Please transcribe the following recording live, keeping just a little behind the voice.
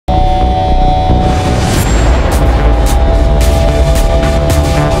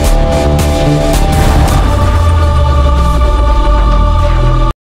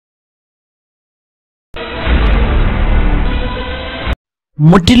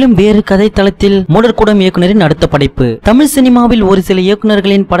முற்றிலும் வேறு கதை தளத்தில் மூடர்கூடம் இயக்குனரின் அடுத்த படைப்பு. தமிழ் சினிமாவில் ஒரு சில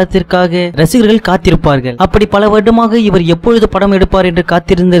இயக்குனர்களின் படத்திற்காக ரசிகர்கள் காத்திருப்பார்கள். அப்படி பல வருடமாக இவர் எப்பொழுது படம் எடுப்பார் என்று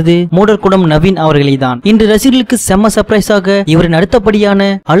காத்திருந்தது மூடர்கூடம் நவீன் அவர்களைதான். இன்று ரசிகர்களுக்கு செம்ம சர்ப்ரைஸாக இவரின்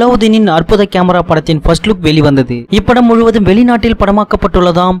அடுத்தபடியான அலாவுதீனின் அற்புத கேமரா படத்தின் ஃபர்ஸ்ட் லுக் வெளிவந்தது. இப்படம் முழுவதும் வெளிநாட்டில்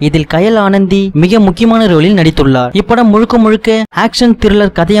படமாக்கப்பட்டுள்ளதாம். இதில் கயல் ஆனந்தி மிக முக்கியமான ரோலில் நடித்துள்ளார். இப்படம் முழுக்க முழுக்க ஆக்ஷன்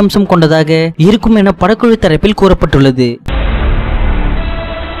த்ரில்லர் கதையம்சம் கொண்டதாக இருக்கும் என படக்குழு தரப்பில் கூறப்பட்டுள்ளது.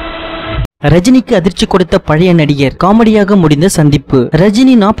 ரஜினிக்கு அதிர்ச்சி கொடுத்த பழைய நடிகர், காமெடியாக முடிந்த சந்திப்பு.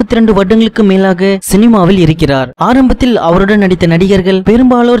 ரஜினி 42 வருடங்களுக்கு மேலாக சினிமாவில் இருக்கிறார். ஆரம்பத்தில் அவருடன் நடித்த நடிகர்கள்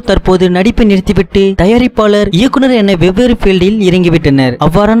பெரும்பாலோர் தற்போது நடிப்பை நிறுத்திவிட்டு தயாரிப்பாளர், இயக்குனர் என வெவ்வேறு ஃபீல்டில் இறங்கிவிட்டனர்.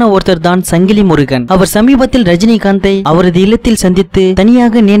 அவ்வாறான ஒருத்தர் தான் சங்கிலி முருகன். அவர் சமீபத்தில் ரஜினிகாந்தை அவரது இல்லத்தில் சந்தித்து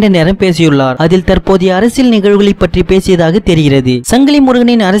தனியாக நீண்ட நேரம் பேசியுள்ளார். அதில் தற்போதைய அரசியல் நிகழ்வுகளை பற்றி பேசியதாக தெரிகிறது. சங்கிலி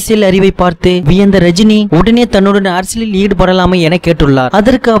முருகனின் அரசியல் அறிவை பார்த்து வியந்த ரஜினி உடனே தன்னுடன் அரசியலில் ஈடுபடலாமா என கேட்டுள்ளார்.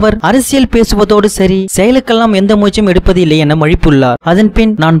 அதற்கு அவர், அரசியல் பேசுவதோடு சரி, செயலுக்கெல்லாம் எந்த முயற்சியும் எடுப்பது இல்லை என மழிப்புள்ளார். அதன்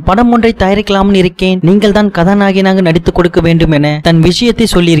பின், நான் படம் ஒன்றை தயாரிக்கலாம்னு இருக்கேன், நீங்கள் தான் கதாநாயகனாக நடித்துக் கொடுக்க வேண்டும் என தன் விஷயத்தை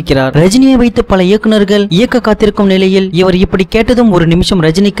சொல்லியிருக்கிறார். ரஜினியை வைத்து பல இயக்குநர்கள் இயக்க காத்திருக்கும் நிலையில் இவர் இப்படி கேட்டதும் ஒரு நிமிஷம்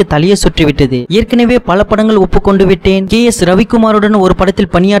ரஜினிக்கு தலையை சுற்றிவிட்டது. ஏற்கனவே பல படங்கள் ஒப்புக்கொண்டு விட்டேன். KS ரவிக்குமாருடன் ஒரு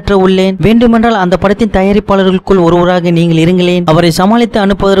படத்தில் பணியாற்ற உள்ளேன். வேண்டுமென்றால் அந்த படத்தின் தயாரிப்பாளர்களுக்குள் ஒருவராக நீங்கள் இருங்களேன். அவரை சமாளித்து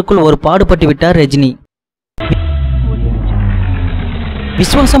அனுப்புவதற்குள் ஒரு பாடுபட்டு விட்டார் ரஜினி.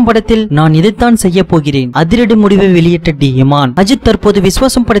 விஸ்வாசம் படத்தில் நான் இதைத்தான் செய்ய போகிறேன், அதிரடி முடிவை வெளியிட்ட இமான். அஜித் தற்போது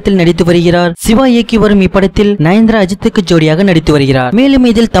விஸ்வாசம் படத்தில் நடித்து வருகிறார். சிவா இயக்கி வரும் இப்படத்தில் நயன்தாரா அஜித்துக்கு ஜோடியாக நடித்து வருகிறார். மேலும்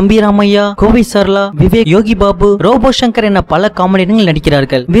இதில் தம்பி ராமையா, கோவை சர்லா, விவேக், யோகி பாபு, ரோபோ சங்கர் என பல காமெடியன்கள்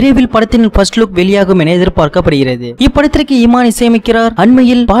நடிக்கிறார்கள். விரைவில் படத்தின் ஃபர்ஸ்ட் லுக் வெளியாகும் என எதிர்பார்க்கப்படுகிறது. இப்படத்திற்கு இமான் இசையமைக்கிறார்.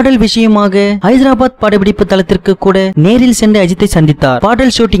 அண்மையில் பாடல் விஷயமாக ஹைதராபாத் படப்பிடிப்பு தளத்திற்கு கூட நேரில் சென்று அஜித்தை சந்தித்தார்.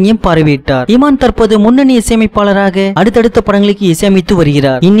 பாடல் ஷூட்டிங்கையும் பார்வையிட்டார். இமான் தற்போது முன்னணி இசையமைப்பாளராக அடுத்தடுத்த படங்களுக்கு இசையமைத்து வருகிறார்.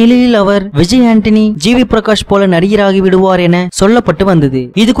 இந்நிலையில் அவர் விஜய் ஆண்டனி, ஜிவி பிரகாஷ் போல நடிகராகி விடுவார் என சொல்லப்பட்டு வந்தது.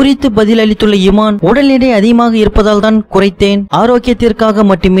 இது குறித்து பதில் அளித்துள்ள இமான், உடல் எடை அதிகமாக இருப்பதால் தான் குறைத்தேன், ஆரோக்கியத்திற்காக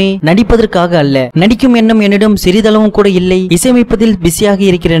மட்டுமே, நடிப்பதற்காக அல்ல. நடிக்கும் எண்ணம் என்னிடம் சிறிதளவும் கூட இல்லை, இசையமைப்பதில் பிஸியாக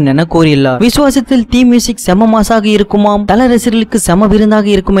இருக்கிறேன் என கூறியுள்ளார். விஸ்வாசத்தில் தீம் மியூசிக் செம மாசாக இருக்குமாம். தல ரசிகர்களுக்கு செம விருந்தாக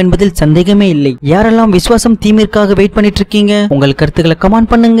இருக்கும் என்பதில் சந்தேகமே இல்லை. யாரெல்லாம் விஸ்வாசம் தீமிற்காக வெயிட் பண்ணிட்டு இருக்கீங்க? உங்கள் கருத்துக்களை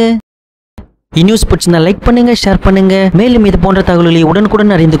கமெண்ட் பண்ணுங்க. நியூஸ் பிடிச்சிருந்தா லைக் பண்ணுங்க, ஷேர் பண்ணுங்க. மேலும் இது போன்ற தகவல்களை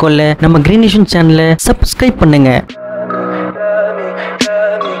உடனுக்குடன் அறிந்து கொள்ள நம்ம கிரீன் விஷன் சேனலை சப்ஸ்கிரைப் பண்ணுங்க.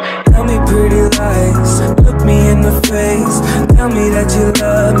 Tell me pretty lies, look me in the face, tell me that you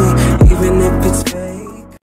love me.